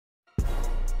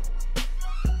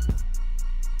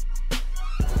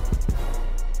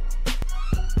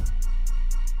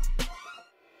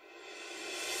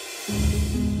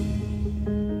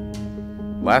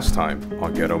Last time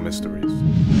on Ghetto Mysteries.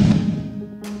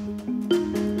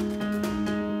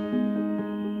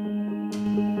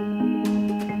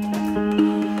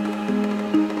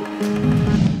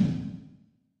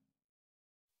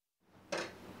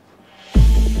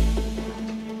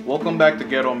 Welcome back to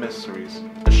Ghetto Mysteries,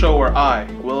 a show where I,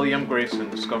 William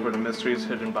Grayson, discover the mysteries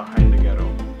hidden behind the ghetto.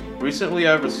 Recently,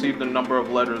 I have received a number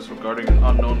of letters regarding an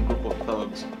unknown group of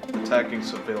thugs attacking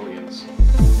civilians.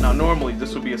 Now, normally,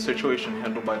 this would be a situation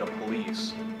handled by the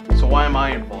police. So why am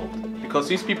I involved? Because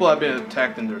these people have been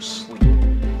attacked in their sleep.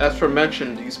 As for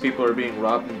mentioned, these people are being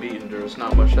robbed and beaten. There is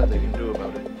not much that they can do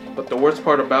about it. But the worst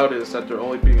part about it is that they're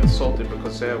only being assaulted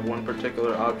because they have one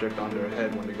particular object on their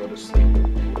head when they go to sleep.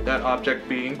 That object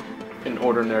being an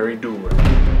ordinary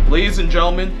do-rag. Ladies and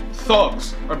gentlemen,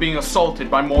 thugs are being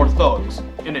assaulted by more thugs,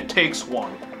 and it takes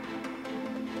one.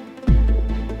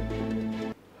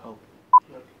 Help.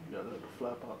 You gotta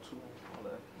flap out too, all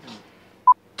that.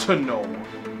 To no one.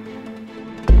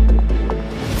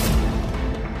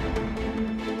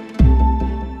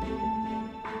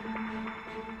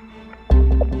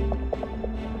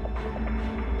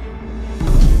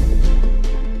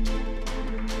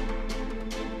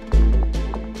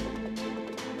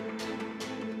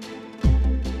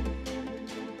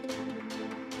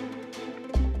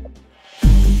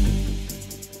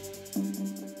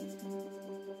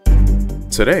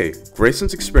 Today,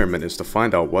 Grayson's experiment is to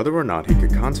find out whether or not he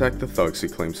could contact the thugs he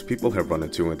claims people have run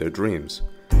into in their dreams.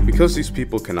 Because these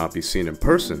people cannot be seen in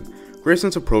person,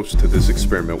 Grayson's approach to this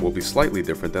experiment will be slightly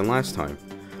different than last time.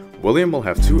 William will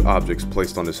have two objects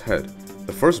placed on his head,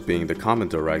 the first being the common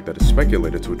do-rag that is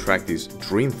speculated to attract these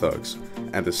dream thugs,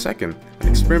 and the second, an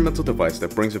experimental device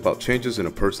that brings about changes in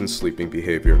a person's sleeping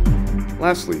behavior.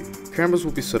 Lastly, cameras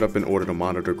will be set up in order to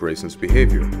monitor Grayson's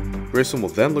behavior. Grayson will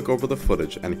then look over the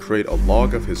footage and create a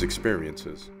log of his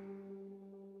experiences.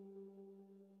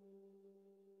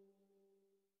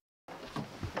 Yeah,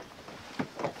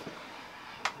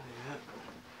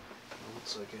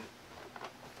 looks like it.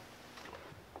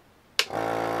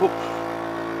 Oh.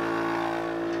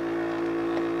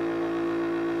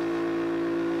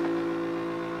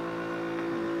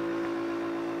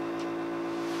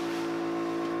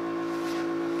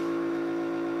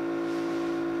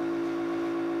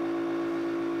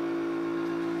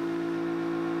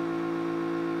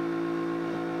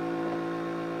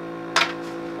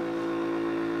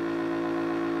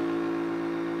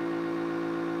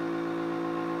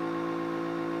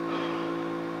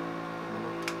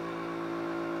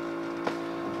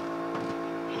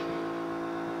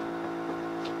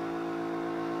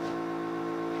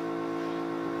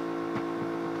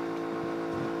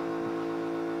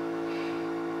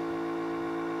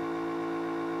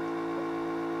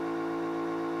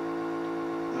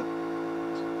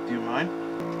 Do you mind?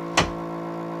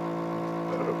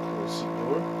 Better close the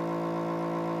door.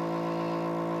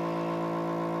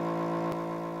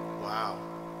 Wow.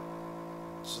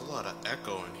 There's a lot of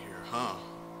echo in here, huh?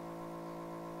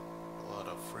 A lot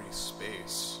of free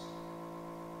space.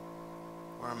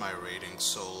 Why are my ratings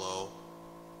so low?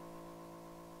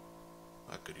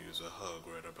 I could use a hug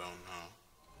right about now.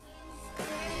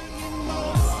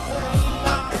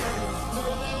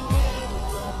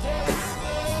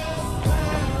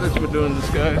 Thanks for doing this,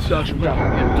 guys. No!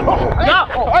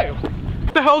 Hey!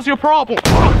 What the hell's your problem?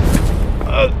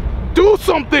 Do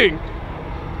something!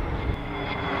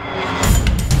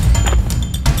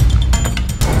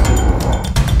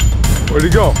 Where'd he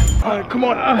go? Alright, come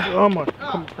on. Come on.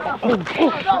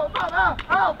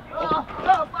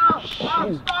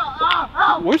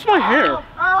 Where's my hair?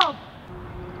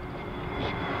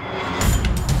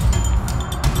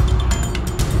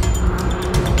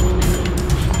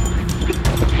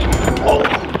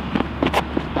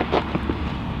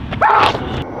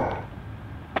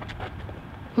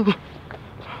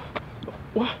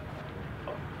 What?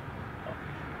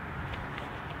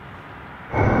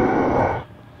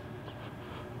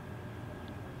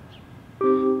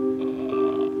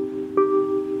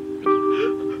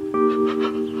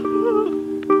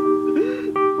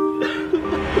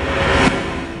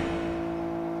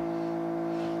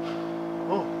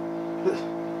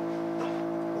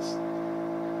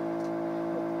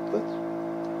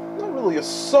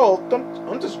 Assault.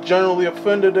 I'm just generally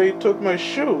offended they took my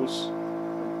shoes.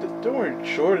 They weren't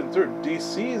Jordans, they're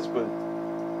DC's, but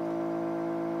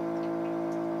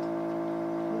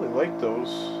I really like those.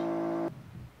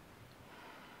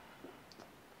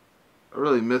 I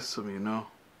really miss them, you know.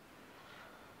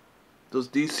 Those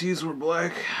DC's were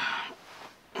black.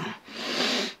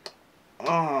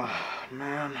 Oh,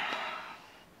 man.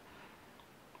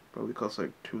 Probably cost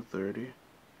like $230.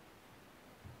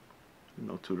 you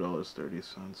know,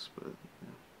 $2.30, but yeah,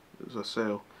 it was a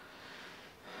sale.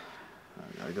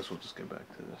 I guess we'll just get back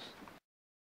to this.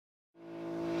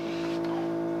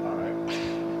 Alright,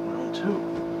 round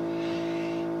 2.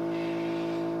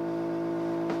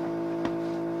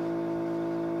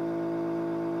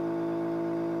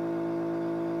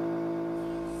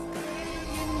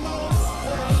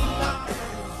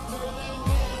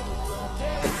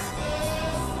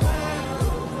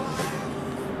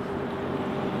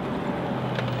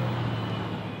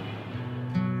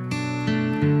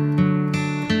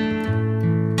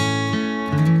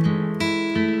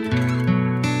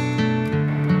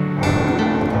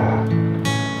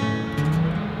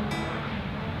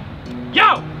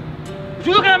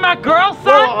 You looking at my girl,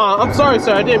 son? I'm sorry,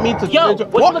 sir. I didn't mean to. Yo,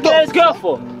 what you looking at his girl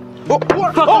for? Fucking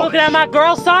looking at my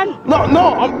girl, son? No,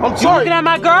 I'm sorry. You looking at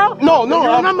my girl? No.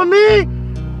 You remember me?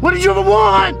 What did you ever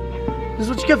want? This is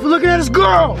what you get for looking at his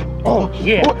girl. Oh,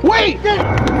 yeah. Wait!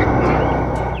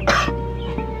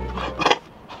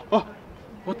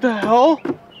 What the hell?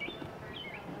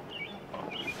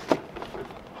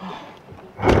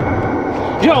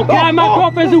 Yo, get out of my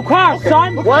girlfriend's new car,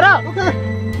 son. What up?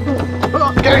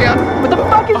 What the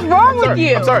fuck is wrong with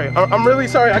you? I'm sorry. I'm really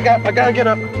sorry. I gotta get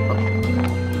up.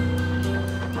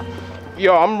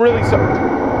 Yo, I'm really sorry.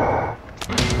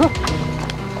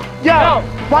 Yo,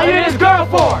 why you in his girl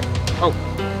for? Oh,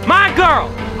 my girl.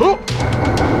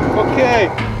 Okay.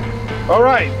 All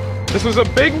right. This was a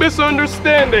big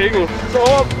misunderstanding.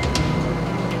 So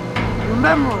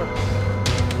Remember.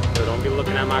 So don't be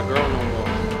looking at my girl no more.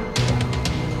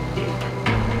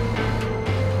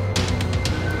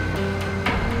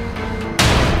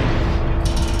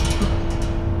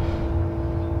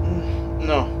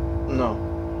 No.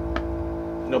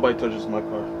 Nobody touches my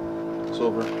car. It's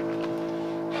over.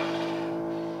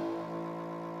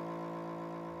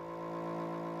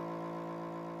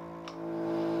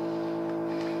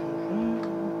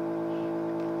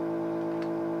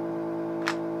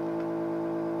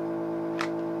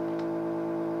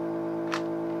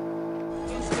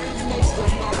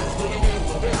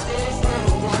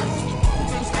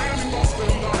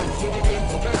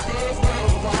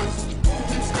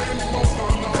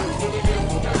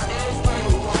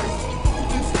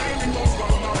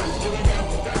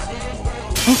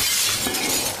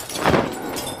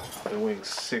 Been waiting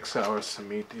 6 hours to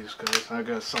meet these guys. I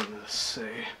got something to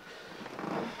say.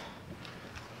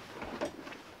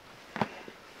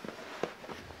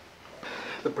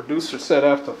 The producer said I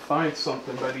have to find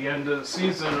something by the end of the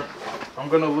season or I'm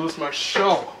gonna lose my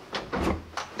show.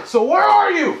 So where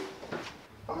are you?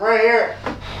 I'm right here.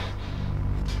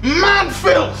 Man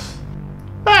filth!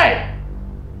 Hey!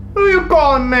 Who you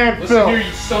calling man Listen Phil? here,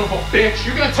 you son of a bitch.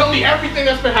 You're gonna tell me everything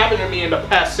that's been happening to me in the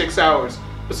past 6 hours.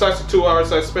 Besides the 2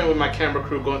 hours I spent with my camera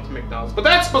crew going to McDonald's. But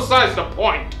that's besides the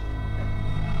point.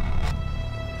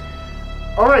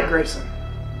 Alright, Grayson.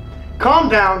 Calm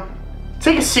down.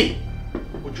 Take a seat.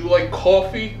 Would you like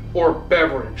coffee or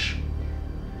beverage?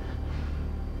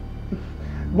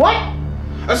 What?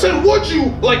 I said, would you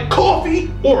like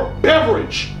coffee or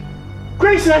beverage?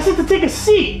 Grayson, I said to take a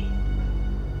seat.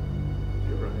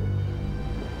 You're right.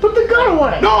 Put the gun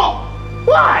away. No!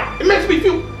 Why? It makes me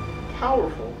feel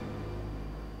powerful.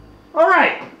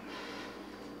 Alright.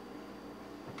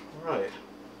 Right.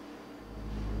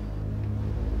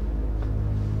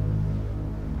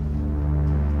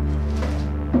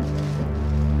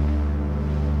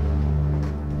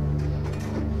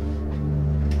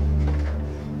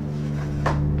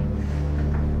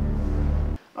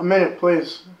 A minute,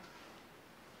 please.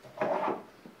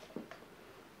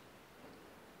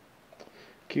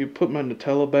 Can you put my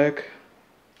Nutella back?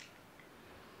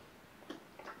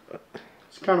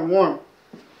 It's kind of warm.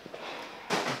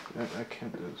 I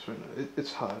can't do this right now.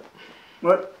 It's hot.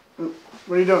 What?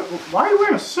 What are you doing? Why are you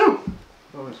wearing a suit?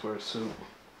 I always wear a suit.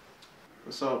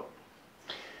 What's up?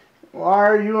 Why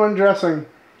are you undressing?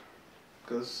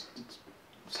 Because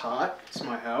it's hot. It's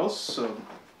my house, so...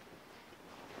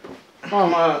 Oh,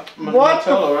 my what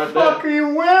Nutella the right fuck there. are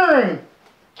you wearing?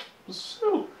 A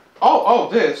suit. Oh,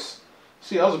 this.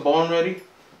 See, I was born ready.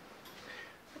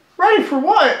 Ready for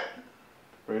what?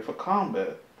 Ready for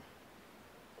combat.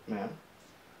 Man.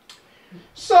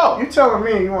 So... You telling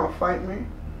me you want to fight me?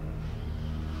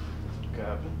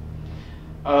 Captain.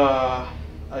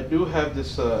 I do have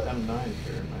this M9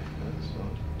 here in my head, so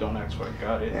don't ask where I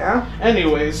got it. Yeah?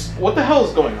 Anyways, what the hell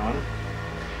is going on?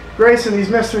 Grayson, these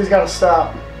mysteries gotta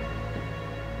stop.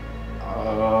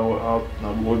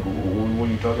 What are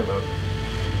you talking about?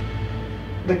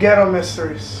 The Ghetto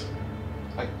mysteries.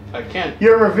 I can't.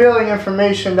 You're revealing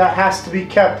information that has to be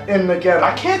kept in the ghetto.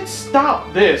 I can't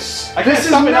stop this. I can't This is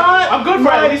stop it. not I'm good for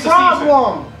my at least a season.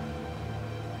 problem.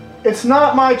 It's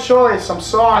not my choice. I'm I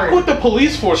sorry. quit the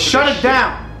police force. for Shut this it shit.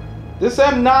 down. This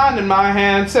M9 in my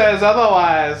hand says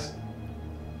otherwise.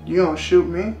 You gonna shoot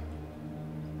me?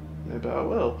 Maybe I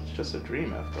will. It's just a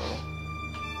dream after all.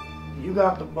 You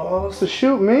got the balls to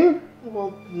shoot me?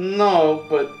 Well, no,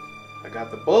 but I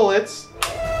got the bullets.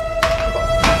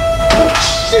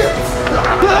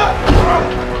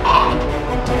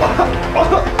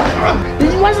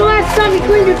 When's the last time you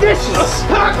cleaned your dishes?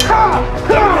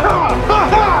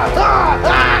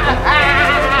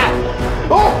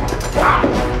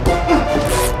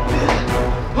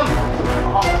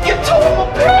 You tore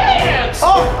my pants!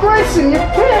 Oh, Grayson, your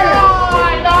pants! Oh,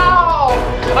 I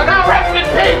know! I got wrapped in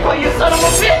paper, you son of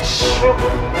a bitch!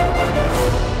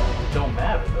 Don't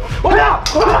matter, though.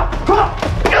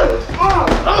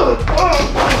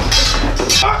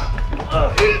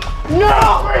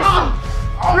 No, Grayson!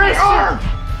 Grayson!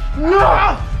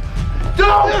 No!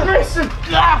 Don't, Grayson!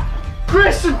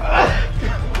 Grayson!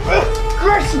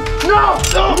 Grayson! No!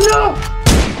 No!